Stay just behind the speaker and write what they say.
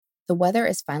the weather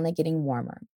is finally getting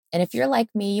warmer. And if you're like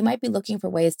me, you might be looking for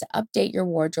ways to update your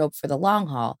wardrobe for the long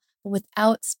haul, but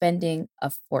without spending a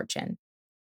fortune.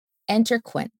 Enter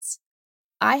Quince.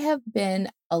 I have been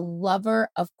a lover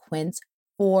of Quince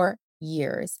for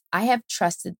years. I have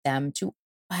trusted them to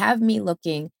have me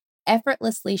looking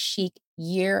effortlessly chic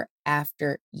year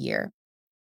after year.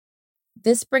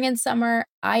 This spring and summer,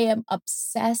 I am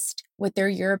obsessed with their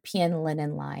European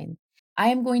linen line. I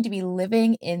am going to be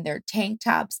living in their tank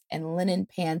tops and linen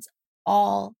pants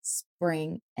all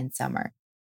spring and summer.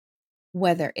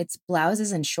 Whether it's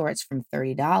blouses and shorts from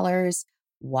 $30,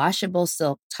 washable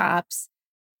silk tops,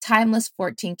 timeless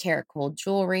 14-karat gold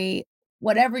jewelry,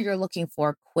 whatever you're looking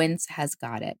for, Quince has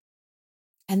got it.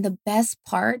 And the best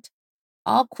part,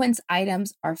 all Quince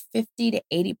items are 50 to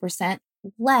 80%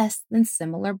 less than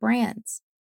similar brands.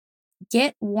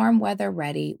 Get warm weather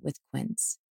ready with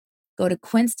Quince. Go to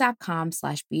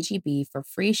quince.com/BGB for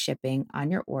free shipping on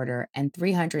your order and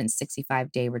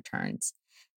 365-day returns.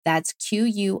 That's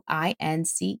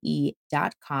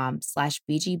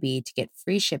QUINCE.com/BGB to get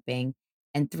free shipping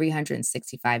and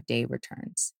 365-day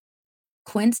returns.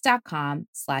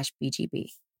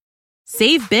 Quince.com/BGB.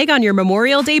 Save big on your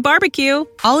Memorial Day barbecue,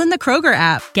 all in the Kroger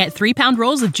app. Get 3-pound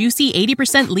rolls of juicy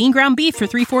 80% lean ground beef for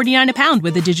 $3.49 a pound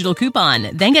with a digital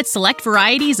coupon. Then get select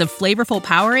varieties of flavorful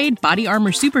Powerade, Body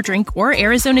Armor Super Drink, or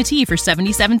Arizona tea for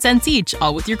 77 cents each,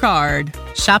 all with your card.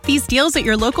 Shop these deals at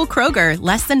your local Kroger,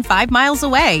 less than 5 miles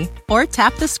away. Or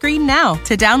tap the screen now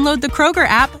to download the Kroger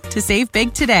app to save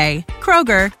big today.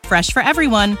 Kroger, fresh for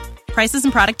everyone. Prices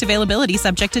and product availability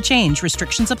subject to change.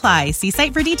 Restrictions apply. See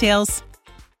site for details.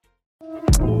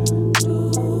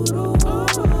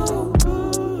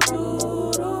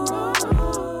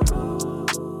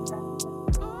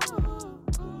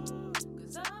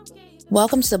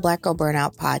 Welcome to the Black Girl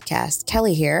Burnout Podcast.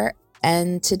 Kelly here,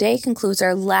 and today concludes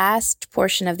our last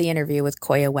portion of the interview with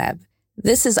Koya Webb.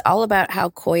 This is all about how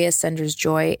Koya centers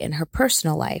joy in her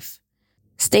personal life.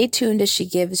 Stay tuned as she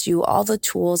gives you all the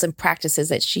tools and practices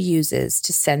that she uses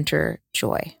to center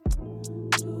joy.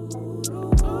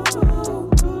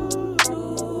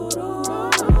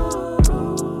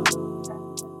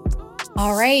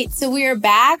 All right, so we are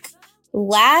back.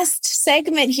 Last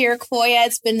segment here, Koya.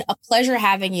 It's been a pleasure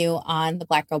having you on the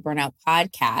Black Girl Burnout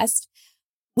Podcast.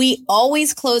 We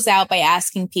always close out by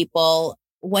asking people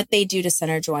what they do to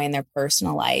center joy in their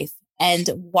personal life. And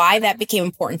why that became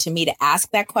important to me to ask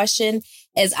that question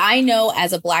is I know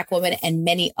as a Black woman and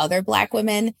many other Black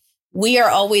women, we are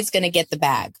always going to get the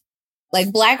bag.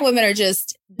 Like Black women are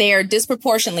they are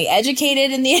disproportionately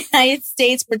educated in the United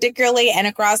States, particularly, and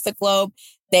across the globe.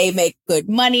 They make good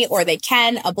money, or they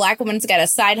can. A Black woman's got a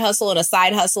side hustle and a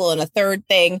side hustle and a third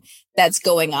thing that's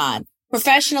going on.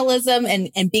 Professionalism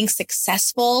and being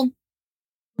successful,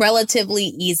 relatively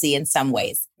easy in some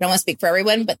ways. I don't want to speak for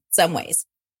everyone, but some ways.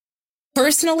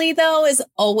 Personally, though, is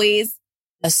always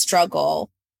a struggle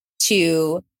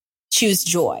to choose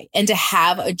joy and to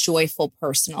have a joyful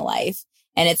personal life.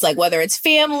 And it's like, whether it's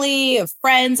family,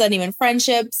 friends, uneven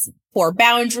friendships, poor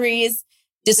boundaries,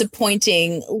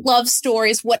 disappointing love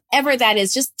stories, whatever that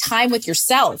is, just time with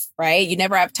yourself, right? You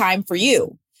never have time for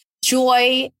you.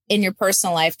 Joy in your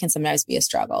personal life can sometimes be a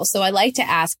struggle. So I like to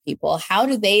ask people, how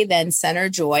do they then center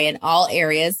joy in all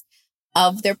areas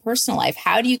of their personal life?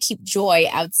 How do you keep joy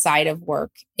outside of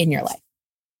work in your life?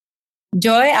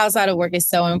 Joy outside of work is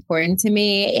so important to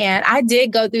me. And I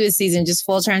did go through a season, just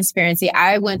full transparency.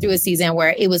 I went through a season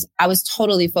where I was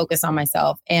totally focused on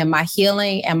myself and my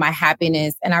healing and my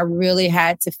happiness. And I really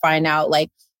had to find out like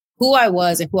who I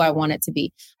was and who I wanted to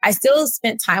be. I still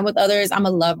spent time with others. I'm a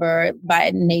lover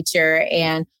by nature,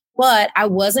 but I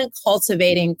wasn't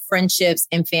cultivating friendships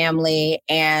and family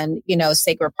and,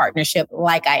 sacred partnership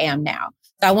like I am now.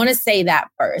 So I want to say that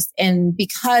first. And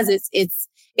because it's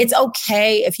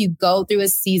okay if you go through a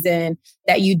season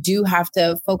that you do have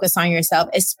to focus on yourself,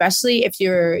 especially if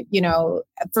you're,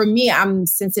 for me, I'm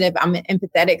sensitive, I'm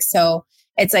empathetic. So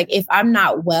it's like, if I'm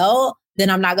not well, then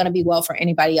I'm not going to be well for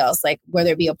anybody else, like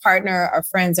whether it be a partner or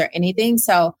friends or anything.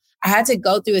 So I had to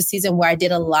go through a season where I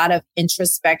did a lot of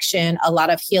introspection, a lot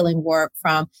of healing work,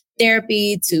 from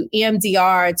therapy to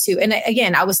EMDR and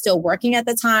again, I was still working at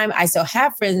the time. I still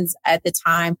have friends at the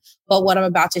time, but what I'm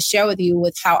about to share with you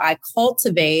with how I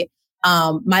cultivate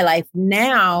my life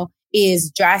now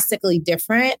is drastically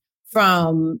different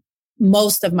from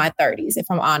most of my 30s, if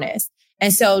I'm honest.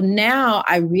 And so now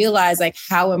I realize like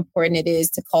how important it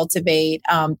is to cultivate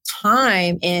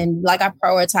time, and like I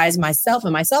prioritize myself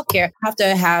and my self-care. I have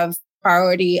to have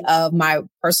priority of my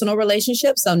personal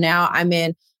relationship. So now I'm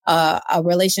in a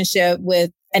relationship with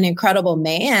an incredible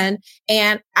man,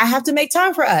 and I have to make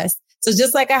time for us. So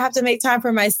just like I have to make time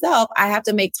for myself, I have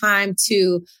to make time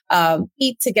to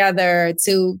eat together,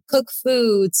 to cook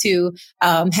food, to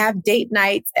have date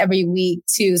nights every week,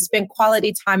 to spend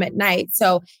quality time at night.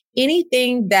 So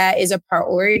anything that is a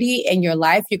priority in your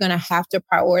life, you're going to have to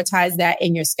prioritize that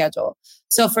in your schedule.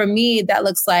 So for me, that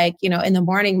looks like, in the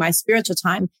morning, my spiritual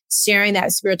time, sharing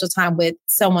that spiritual time with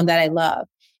someone that I love.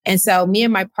 And so me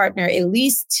and my partner, at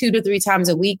least 2 to 3 times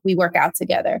a week, we work out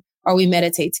together, or we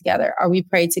meditate together, or we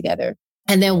pray together.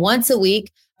 And then once a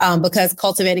week, because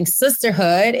cultivating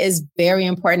sisterhood is very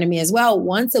important to me as well.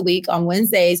 Once a week on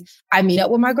Wednesdays, I meet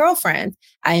up with my girlfriends.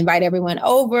 I invite everyone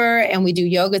over and we do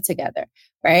yoga together.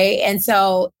 Right. And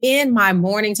so in my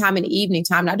morning time and evening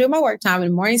time, not doing my work time,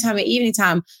 in morning time and evening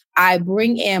time, I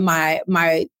bring in my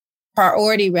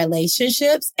priority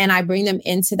relationships and I bring them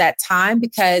into that time,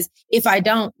 because if I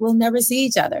don't, we'll never see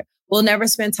each other. We'll never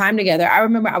spend time together. I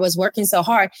remember I was working so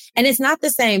hard, and it's not the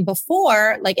same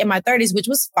before, like in my 30s, which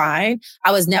was fine.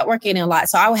 I was networking a lot.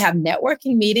 So I would have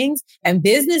networking meetings and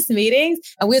business meetings,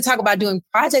 and we would talk about doing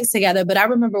projects together. But I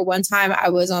remember one time I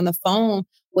was on the phone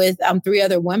with 3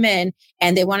 other women,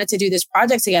 and they wanted to do this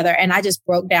project together. And I just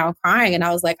broke down crying, and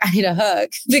I was like, I need a hug,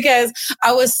 because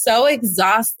I was so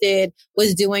exhausted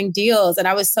with doing deals, and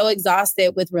I was so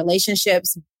exhausted with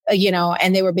relationships,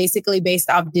 and they were basically based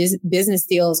off business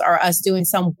deals or us doing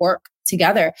some work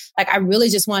together. Like I really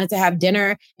just wanted to have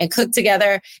dinner and cook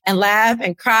together and laugh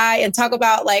and cry and talk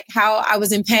about like how I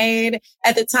was in pain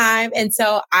at the time. And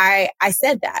so I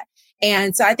said that.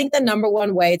 And so I think the number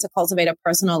one way to cultivate a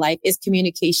personal life is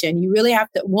communication. You really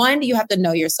have to, you have to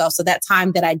know yourself. So that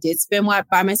time that I did spend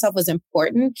by myself was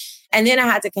important. And then I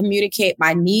had to communicate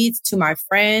my needs to my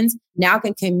friends. Now I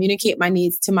can communicate my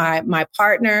needs to my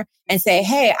partner and say,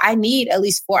 hey, I need at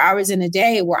least 4 hours in a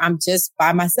day where I'm just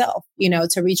by myself,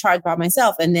 to recharge by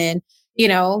myself. And then, he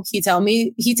tells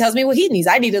me what he needs.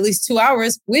 I need at least 2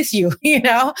 hours with you,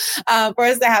 for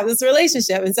us to have this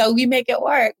relationship. And so we make it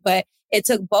work. But it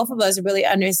took both of us really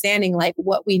understanding like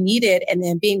what we needed and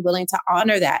then being willing to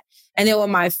honor that. And then with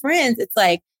my friends, it's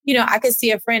like, I could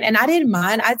see a friend and I didn't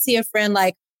mind. I'd see a friend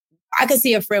I could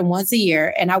see a friend once a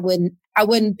year and I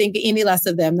wouldn't think any less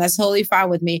of them. That's totally fine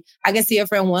with me. I could see a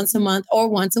friend once a month or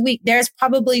once a week. There's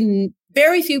probably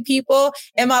very few people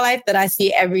in my life that I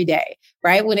see every day,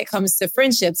 right? When it comes to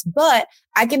friendships, but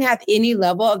I can have any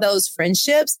level of those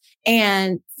friendships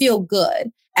and feel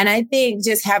good. And I think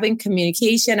just having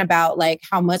communication about like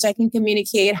how much I can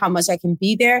communicate, how much I can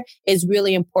be there is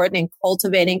really important in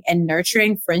cultivating and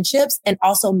nurturing friendships and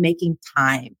also making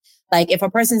time. Like if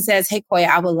a person says, hey, Koya,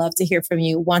 I would love to hear from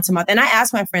you once a month. And I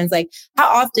ask my friends, like, how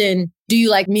often do you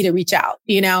like me to reach out?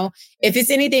 If it's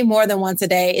anything more than once a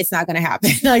day, it's not going to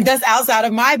happen. Like that's outside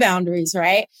of my boundaries,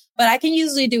 right? But I can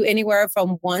usually do anywhere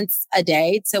from once a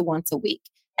day to once a week.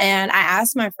 And I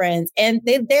ask my friends and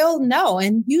they'll know.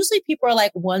 And usually people are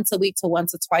like once a week to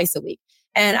once or twice a week.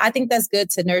 And I think that's good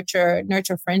to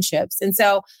nurture friendships. And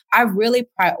so I really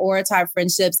prioritize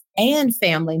friendships and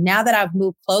family. Now that I've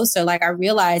moved closer, like I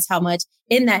realize how much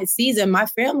in that season, my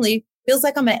family feels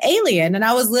like I'm an alien. And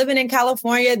I was living in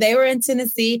California. They were in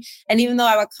Tennessee. And even though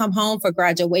I would come home for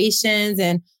graduations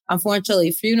and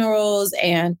unfortunately funerals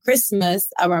and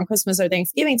around Christmas or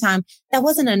Thanksgiving time, that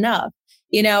wasn't enough.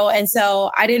 And so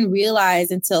I didn't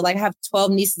realize until like I have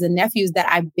 12 nieces and nephews that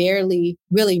I barely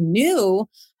really knew.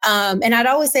 And I'd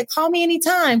always say, call me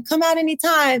anytime, come out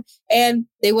anytime. And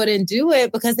they wouldn't do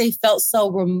it because they felt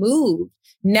so removed.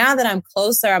 Now that I'm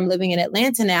closer, I'm living in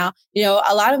Atlanta now,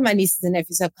 a lot of my nieces and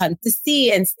nephews have come to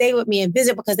see and stay with me and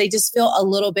visit because they just feel a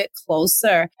little bit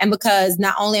closer. And because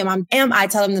not only am I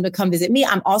telling them to come visit me,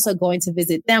 I'm also going to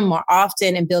visit them more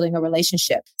often and building a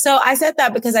relationship. So I said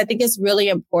that because I think it's really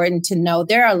important to know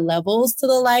there are levels to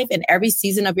the life and every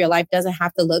season of your life doesn't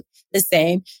have to look the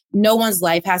same. No one's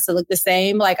life has to look the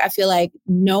same. Like I feel like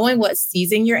knowing what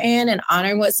season you're in and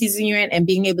honoring what season you're in and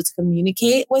being able to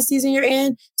communicate what season you're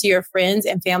in to your friends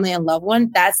and family and loved one,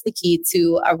 that's the key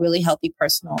to a really healthy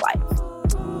personal life.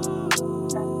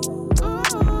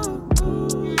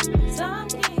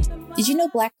 Did you know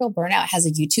Black Girl Burnout has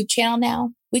a YouTube channel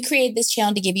now? We created this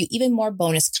channel to give you even more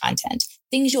bonus content,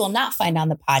 things you will not find on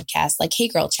the podcast, like Hey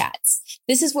Girl Chats.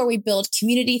 This is where we build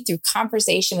community through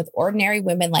conversation with ordinary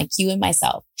women like you and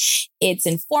myself. It's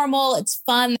informal, it's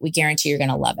fun. We guarantee you're going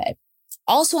to love it.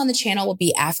 Also on the channel will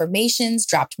be affirmations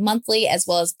dropped monthly, as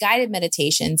well as guided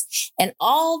meditations and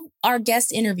all our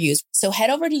guest interviews. So head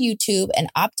over to YouTube and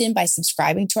opt in by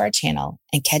subscribing to our channel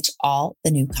and catch all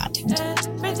the new content.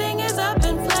 Everything is up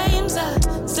in flames.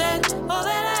 I said all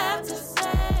that I have to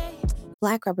say.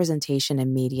 Black representation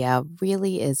in media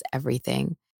really is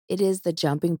everything. It is the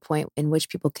jumping point in which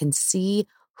people can see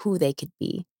who they could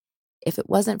be. If it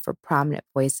wasn't for prominent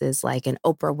voices like an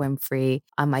Oprah Winfrey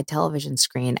on my television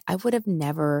screen, I would have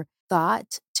never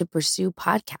thought to pursue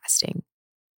podcasting.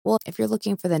 Well, if you're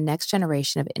looking for the next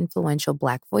generation of influential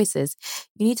Black voices,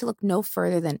 you need to look no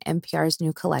further than NPR's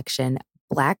new collection,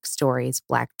 Black Stories,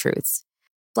 Black Truths.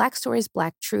 Black Stories,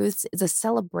 Black Truths is a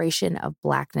celebration of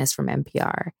Blackness from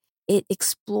NPR. It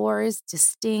explores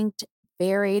distinct,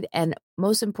 varied, and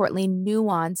most importantly,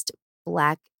 nuanced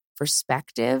Black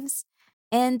perspectives.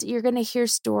 And you're going to hear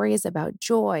stories about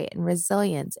joy and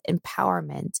resilience,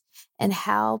 empowerment, and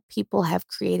how people have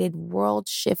created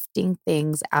world-shifting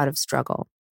things out of struggle.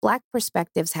 Black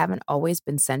perspectives haven't always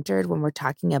been centered when we're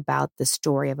talking about the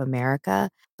story of America,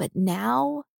 but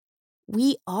now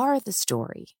we are the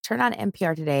story. Turn on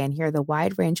NPR today and hear the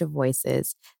wide range of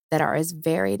voices that are as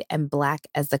varied and Black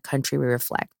as the country we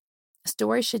reflect.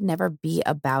 Stories should never be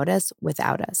about us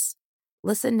without us.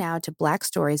 Listen now to Black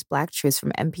Stories, Black Truths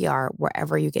from NPR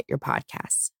wherever you get your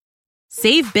podcasts.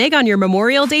 Save big on your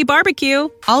Memorial Day barbecue,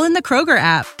 all in the Kroger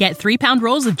app. Get 3-pound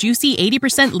rolls of juicy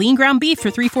 80% lean ground beef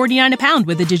for $3.49 a pound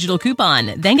with a digital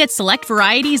coupon. Then get select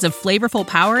varieties of flavorful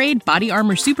Powerade, Body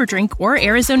Armor Super Drink, or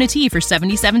Arizona tea for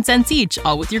 77 cents each,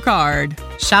 all with your card.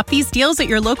 Shop these deals at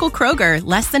your local Kroger,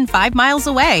 less than 5 miles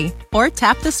away. Or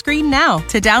tap the screen now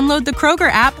to download the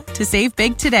Kroger app to save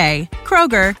big today.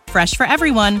 Kroger, fresh for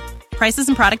everyone. Prices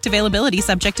and product availability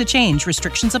subject to change.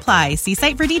 Restrictions apply. See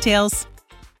site for details.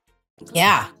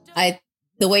 Yeah,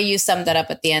 the way you summed that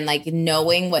up at the end, like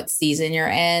knowing what season you're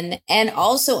in and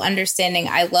also understanding.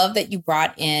 I love that you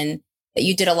brought in that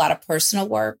you did a lot of personal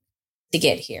work to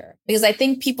get here, because I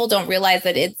think people don't realize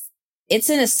that it's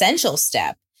an essential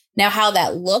step. Now, how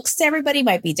that looks to everybody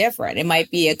might be different. It might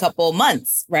be a couple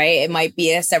months, right? It might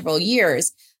be several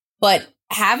years, but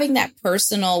having that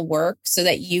personal work so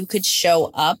that you could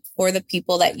show up for the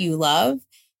people that you love,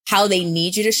 how they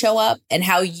need you to show up and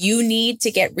how you need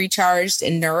to get recharged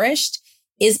and nourished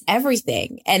is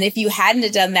everything. And if you hadn't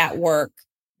have done that work,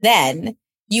 then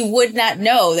you would not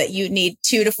know that you need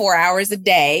 2 to 4 hours a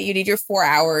day. You need your 4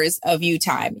 hours of you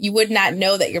time. You would not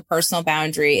know that your personal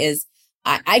boundary is,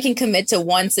 I can commit to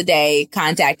once a day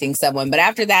contacting someone, but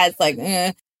after that, it's like,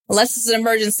 unless it's an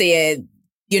emergency,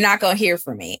 you're not going to hear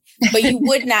from me. But you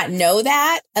would not know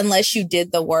that unless you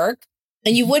did the work.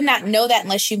 And you would not know that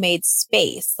unless you made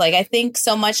space. Like, I think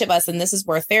so much of us, and this is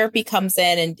where therapy comes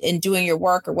in and doing your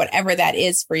work or whatever that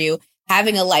is for you,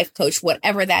 having a life coach,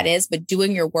 whatever that is, but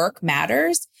doing your work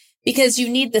matters because you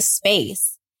need the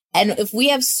space. And if we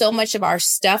have so much of our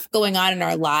stuff going on in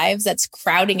our lives that's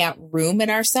crowding out room in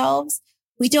ourselves,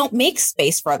 we don't make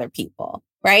space for other people,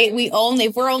 right?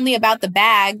 If we're only about the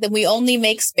bag, then we only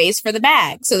make space for the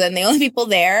bag. So then the only people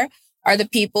there are the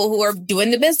people who are doing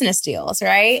the business deals,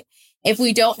 right? If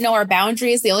we don't know our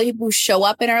boundaries, the only people who show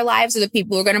up in our lives are the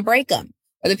people who are going to break them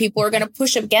or the people who are going to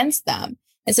push against them.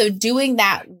 And so doing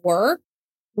that work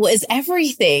is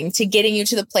everything to getting you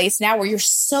to the place now where you're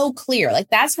so clear. Like,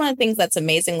 that's one of the things that's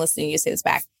amazing listening to you say this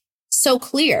back. So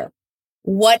clear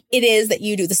what it is that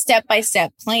you do, the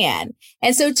step-by-step plan.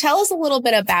 And so tell us a little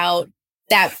bit about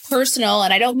that personal,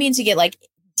 and I don't mean to get like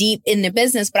deep into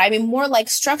business, but I mean more like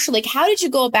structurally, like how did you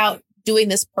go about doing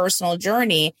this personal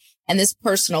journey and this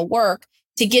personal work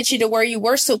to get you to where you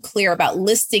were so clear about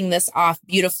listing this off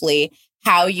beautifully,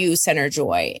 how you center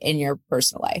joy in your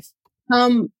personal life?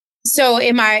 So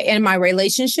in my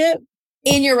relationship,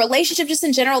 in your relationship, just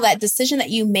in general, that decision that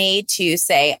you made to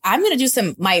say, I'm going to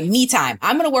do my me time.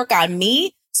 I'm going to work on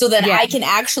me so that I can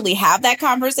actually have that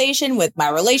conversation with my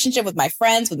relationship, with my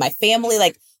friends, with my family.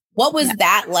 Like, what was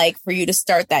that like for you to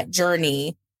start that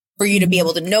journey, for you to be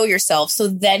able to know yourself? So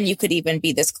then you could even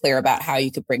be this clear about how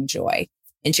you could bring joy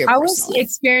into your personal life. I was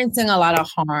experiencing a lot of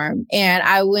harm and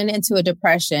I went into a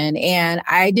depression and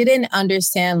I didn't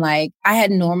understand, like, I had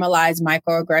normalized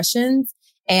microaggressions.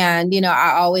 And,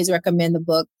 I always recommend the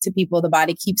book to people, The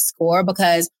Body Keeps Score,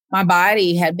 because my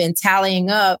body had been tallying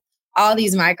up all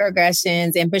these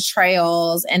microaggressions and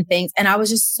betrayals and things. And I was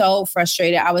just so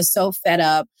frustrated. I was so fed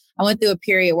up. I went through a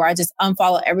period where I just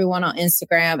unfollowed everyone on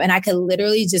Instagram and I could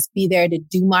literally just be there to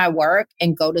do my work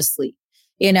and go to sleep,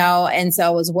 And so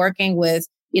I was working with,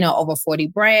 over 40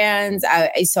 brands.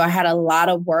 So I had a lot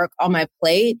of work on my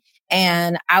plate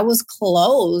and I was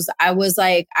closed. I was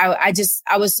like, I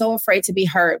was so afraid to be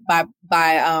hurt by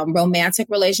romantic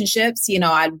relationships.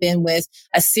 I'd been with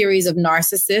a series of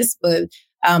narcissists, but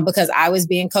because I was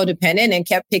being codependent and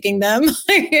kept picking them,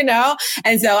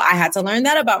 and so I had to learn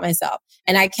that about myself.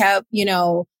 And I kept,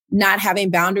 not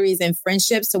having boundaries in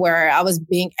friendships to where I was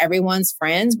being everyone's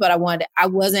friends, but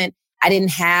I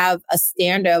didn't have a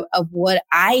standard of what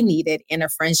I needed in a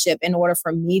friendship in order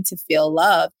for me to feel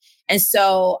loved. And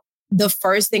so the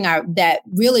first thing that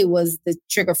really was the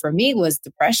trigger for me was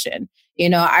depression.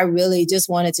 I really just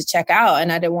wanted to check out,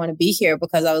 and I didn't want to be here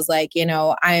because I was like,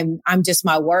 I'm just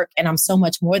my work, and I'm so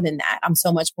much more than that. I'm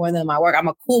so much more than my work. I'm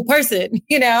a cool person,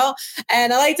 and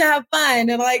I like to have fun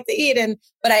and I like to eat.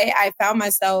 But I found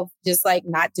myself just like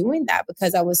not doing that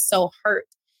because I was so hurt.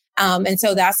 And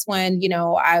so that's when,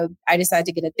 I decided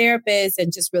to get a therapist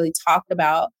and just really talked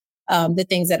about the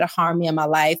things that had harmed me in my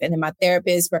life. And then my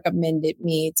therapist recommended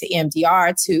me to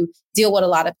EMDR to deal with a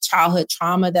lot of childhood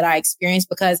trauma that I experienced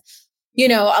because,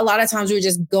 a lot of times we were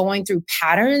just going through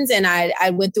patterns, and I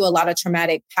went through a lot of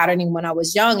traumatic patterning when I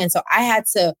was young. And so I had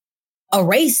to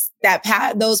erase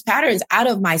those patterns out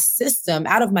of my system,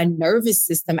 out of my nervous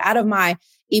system, out of my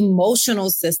emotional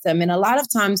system. And a lot of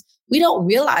times we don't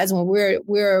realize when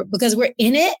we're because we're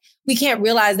in it, we can't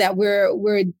realize that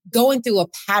we're going through a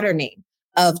patterning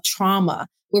of trauma.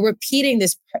 We're repeating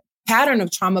this pattern of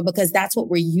trauma because that's what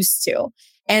we're used to.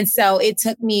 And so it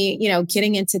took me,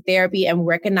 getting into therapy and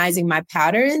recognizing my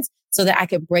patterns so that I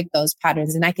could break those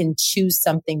patterns and I can choose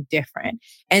something different.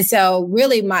 And so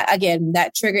really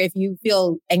that trigger, if you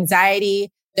feel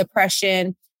anxiety,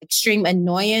 depression, extreme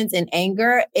annoyance and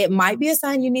anger, it might be a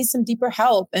sign you need some deeper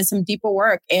help and some deeper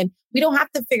work. And we don't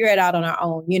have to figure it out on our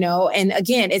own, And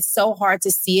again, it's so hard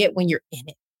to see it when you're in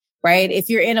it, right? If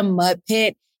you're in a mud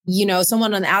pit,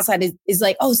 someone on the outside is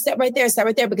like, oh, step right there,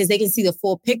 because they can see the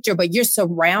full picture, but you're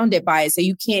surrounded by it. So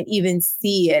you can't even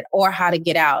see it or how to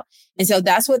get out. And so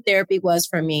that's what therapy was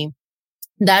for me.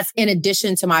 That's in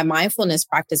addition to my mindfulness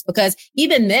practice, because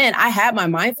even then I had my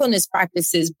mindfulness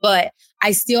practices, but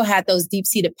I still had those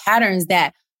deep-seated patterns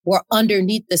that were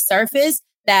underneath the surface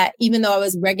that even though I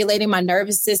was regulating my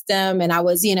nervous system and I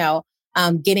was,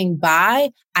 getting by,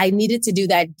 I needed to do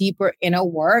that deeper inner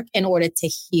work in order to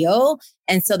heal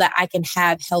and so that I can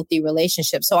have healthy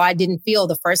relationships. So I didn't feel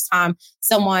the first time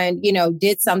someone,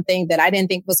 did something that I didn't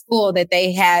think was cool that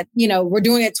they had, were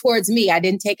doing it towards me. I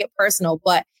didn't take it personal,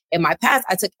 but in my past,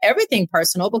 I took everything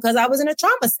personal because I was in a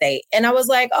trauma state. And I was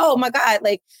like, oh my God,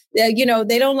 like, they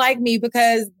don't like me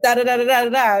because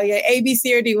A, B,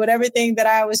 C, or D, whatever thing that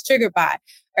I was triggered by.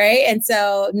 Right. And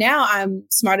so now I'm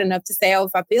smart enough to say, oh,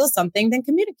 if I feel something, then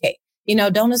communicate.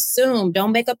 Don't assume,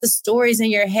 don't make up the stories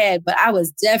in your head. But I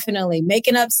was definitely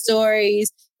making up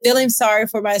stories, feeling sorry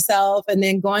for myself, and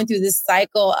then going through this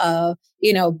cycle of,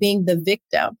 being the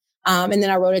victim. And then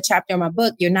I wrote a chapter in my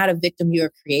book, You're Not a Victim, You're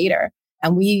a Creator.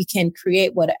 And we can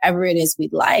create whatever it is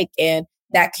we'd like. And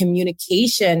that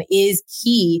communication is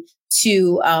key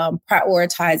to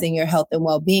prioritizing your health and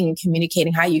well-being and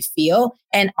communicating how you feel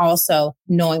and also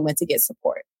knowing when to get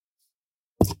support.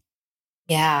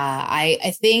 Yeah,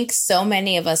 I think so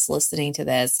many of us listening to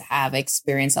this have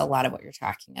experienced a lot of what you're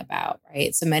talking about,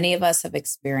 right? So many of us have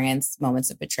experienced moments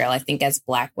of betrayal. I think as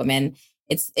Black women,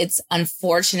 it's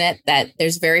unfortunate that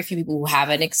there's very few people who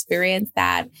haven't experienced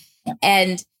that.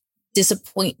 And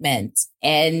disappointment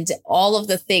and all of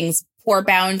the things, poor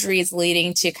boundaries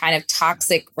leading to kind of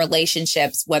toxic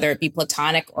relationships, whether it be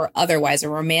platonic or otherwise or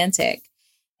romantic.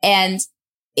 And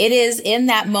it is in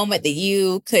that moment that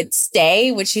you could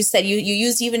stay, which you said you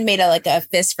used, even made a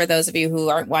fist for those of you who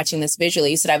aren't watching this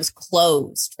visually. You said I was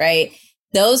closed, right?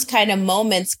 Those kind of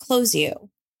moments close you.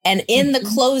 And in the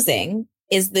closing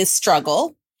is the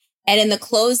struggle. And in the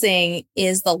closing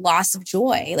is the loss of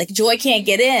joy. Like joy can't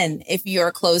get in if you're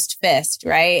a closed fist,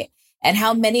 right? And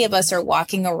how many of us are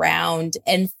walking around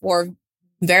and for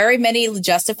very many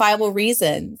justifiable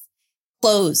reasons,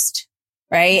 closed,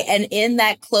 right? And in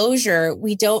that closure,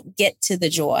 we don't get to the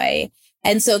joy.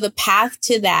 And so the path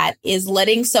to that is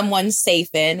letting someone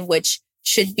safe in, which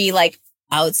should be like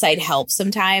outside help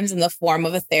sometimes in the form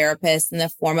of a therapist, in the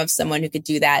form of someone who could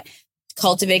do that.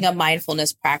 Cultivating a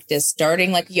mindfulness practice,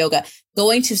 starting like yoga,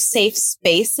 going to safe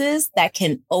spaces that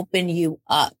can open you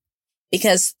up,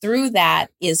 because through that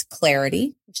is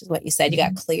clarity, which is what you said, you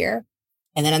got clear.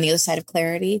 And then on the other side of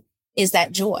clarity is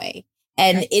that joy.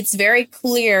 And it's very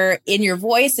clear in your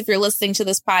voice, if you're listening to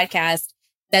this podcast,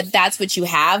 that that's what you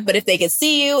have. But if they could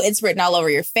see you, it's written all over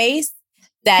your face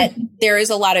that there is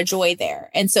a lot of joy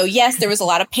there. And so, yes, there was a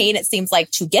lot of pain, it seems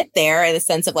like, to get there in the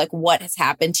sense of like what has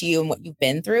happened to you and what you've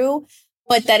been through,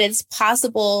 but that it's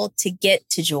possible to get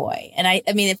to joy. And I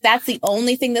mean, if that's the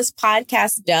only thing this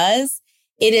podcast does,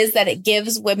 it is that it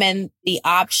gives women the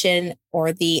option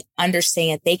or the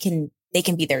understanding that they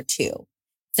can be there too.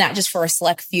 It's not just for a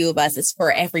select few of us. It's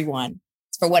for everyone.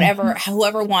 It's for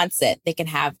whoever wants it, they can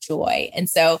have joy. And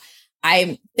so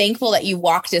I'm thankful that you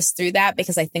walked us through that,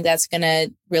 because I think that's going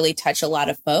to really touch a lot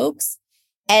of folks.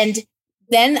 And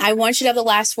then I want you to have the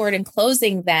last word in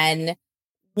closing then.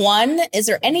 One, is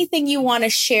there anything you want to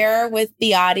share with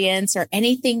the audience or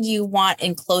anything you want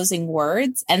in closing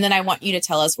words? And then I want you to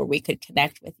tell us where we could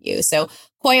connect with you. So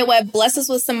Koya Webb, bless us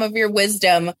with some of your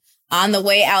wisdom on the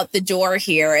way out the door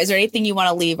here. Is there anything you want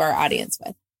to leave our audience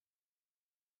with?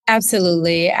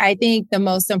 Absolutely. I think the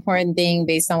most important thing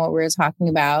based on what we're talking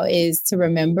about is to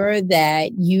remember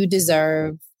that you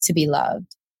deserve to be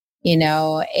loved.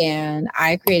 And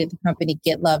I created the company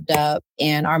Get Loved Up,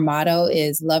 and our motto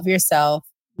is love yourself,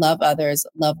 love others,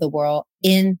 love the world,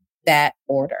 in that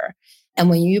order. And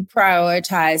when you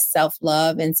prioritize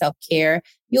self-love and self-care,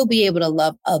 you'll be able to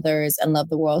love others and love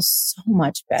the world so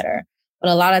much better. But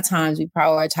a lot of times we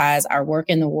prioritize our work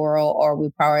in the world, or we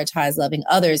prioritize loving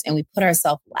others, and we put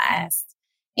ourselves last.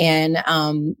 And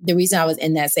the reason I was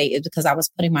in that state is because I was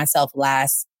putting myself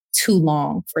last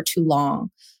for too long.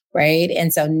 Right.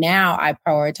 And so now I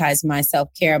prioritize my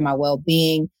self-care, my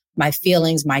well-being, my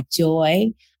feelings, my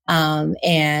joy.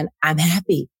 And I'm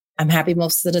happy. I'm happy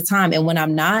most of the time. And when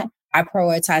I'm not, I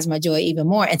prioritize my joy even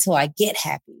more until I get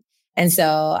happy. And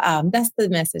so that's the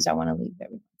message I want to leave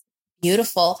everyone.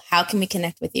 Beautiful. How can we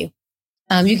connect with you?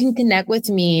 You can connect with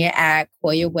me at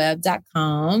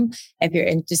koyawebb.com if you're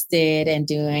interested in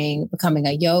becoming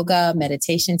a yoga,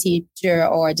 meditation teacher,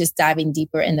 or just diving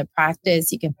deeper in the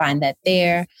practice. You can find that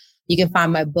there. You can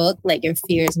find my book, Let Your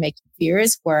Fears Make You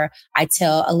Fierce, where I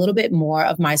tell a little bit more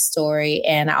of my story.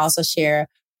 And I also share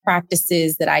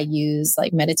practices that I use,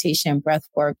 like meditation, breath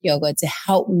work, yoga, to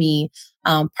help me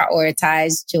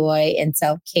prioritize joy and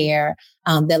self-care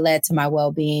that led to my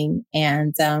well-being.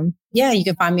 And you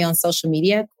can find me on social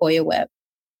media, Koya Webb.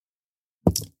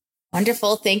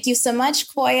 Wonderful. Thank you so much,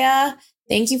 Koya.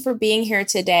 Thank you for being here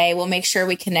today. We'll make sure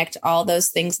we connect all those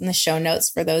things in the show notes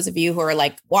for those of you who are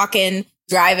like walking,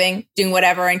 driving, doing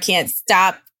whatever and can't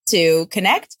stop to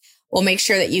connect. We'll make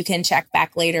sure that you can check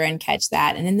back later and catch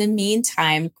that. And in the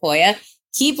meantime, Koya,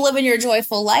 keep living your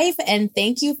joyful life. And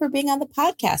thank you for being on the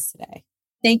podcast today.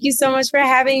 Thank you so much for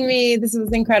having me. This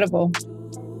was incredible.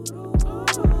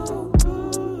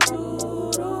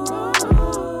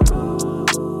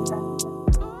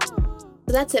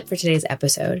 So that's it for today's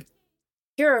episode.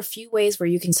 Here are a few ways where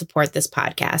you can support this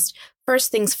podcast. First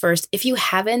things first, if you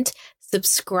haven't,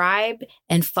 subscribe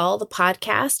and follow the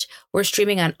podcast. We're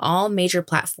streaming on all major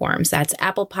platforms. That's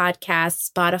Apple Podcasts,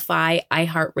 Spotify,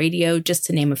 iHeartRadio, just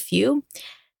to name a few.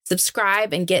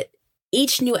 Subscribe and get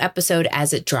each new episode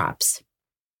as it drops.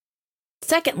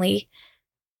 Secondly,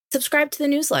 subscribe to the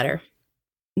newsletter.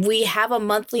 We have a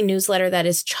monthly newsletter that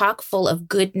is chock full of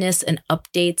goodness and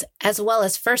updates, as well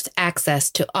as first access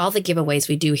to all the giveaways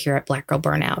we do here at Black Girl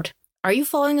Burnout. Are you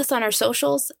following us on our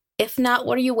socials? If not,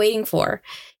 what are you waiting for?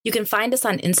 You can find us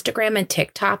on Instagram and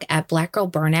TikTok at Black Girl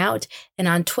Burnout and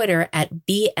on Twitter at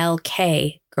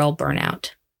BLK Girl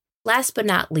Burnout. Last but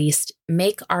not least,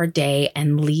 make our day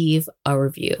and leave a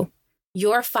review.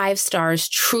 Your 5 stars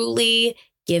truly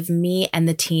give me and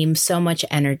the team so much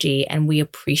energy, and we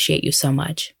appreciate you so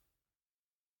much.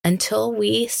 Until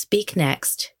we speak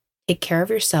next, take care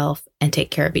of yourself and take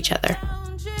care of each other.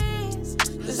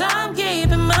 'Cause I'm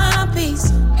keeping my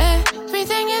peace.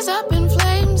 Everything is up in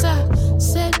flames. I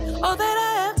said all that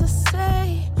I have to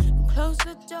say. Close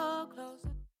the door, close the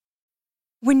door.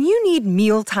 When you need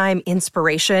mealtime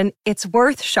inspiration, it's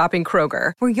worth shopping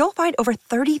Kroger, where you'll find over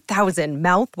 30,000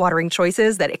 mouth-watering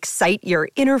choices that excite your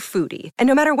inner foodie. And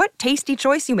no matter what tasty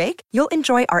choice you make, you'll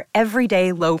enjoy our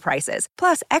everyday low prices,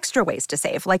 plus extra ways to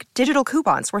save, like digital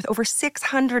coupons worth over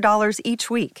 $600 each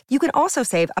week. You can also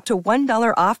save up to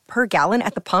 $1 off per gallon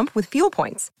at the pump with fuel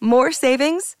points. More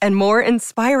savings and more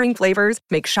inspiring flavors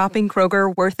make shopping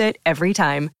Kroger worth it every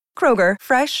time. Kroger,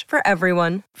 fresh for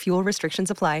everyone. Fuel restrictions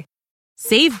apply.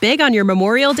 Save big on your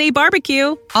Memorial Day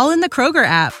barbecue, all in the Kroger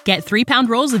app. Get 3-pound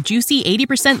rolls of juicy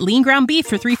 80% lean ground beef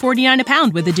for $3.49 a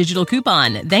pound with a digital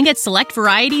coupon. Then get select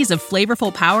varieties of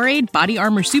flavorful Powerade, Body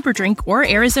Armor Super Drink, or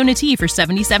Arizona tea for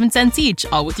 77 cents each,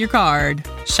 all with your card.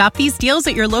 Shop these deals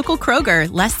at your local Kroger,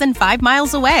 less than 5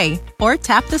 miles away. Or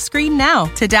tap the screen now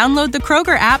to download the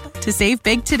Kroger app to save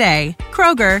big today.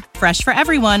 Kroger, fresh for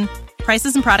everyone.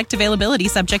 Prices and product availability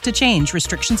subject to change.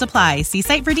 Restrictions apply. See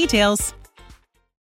site for details.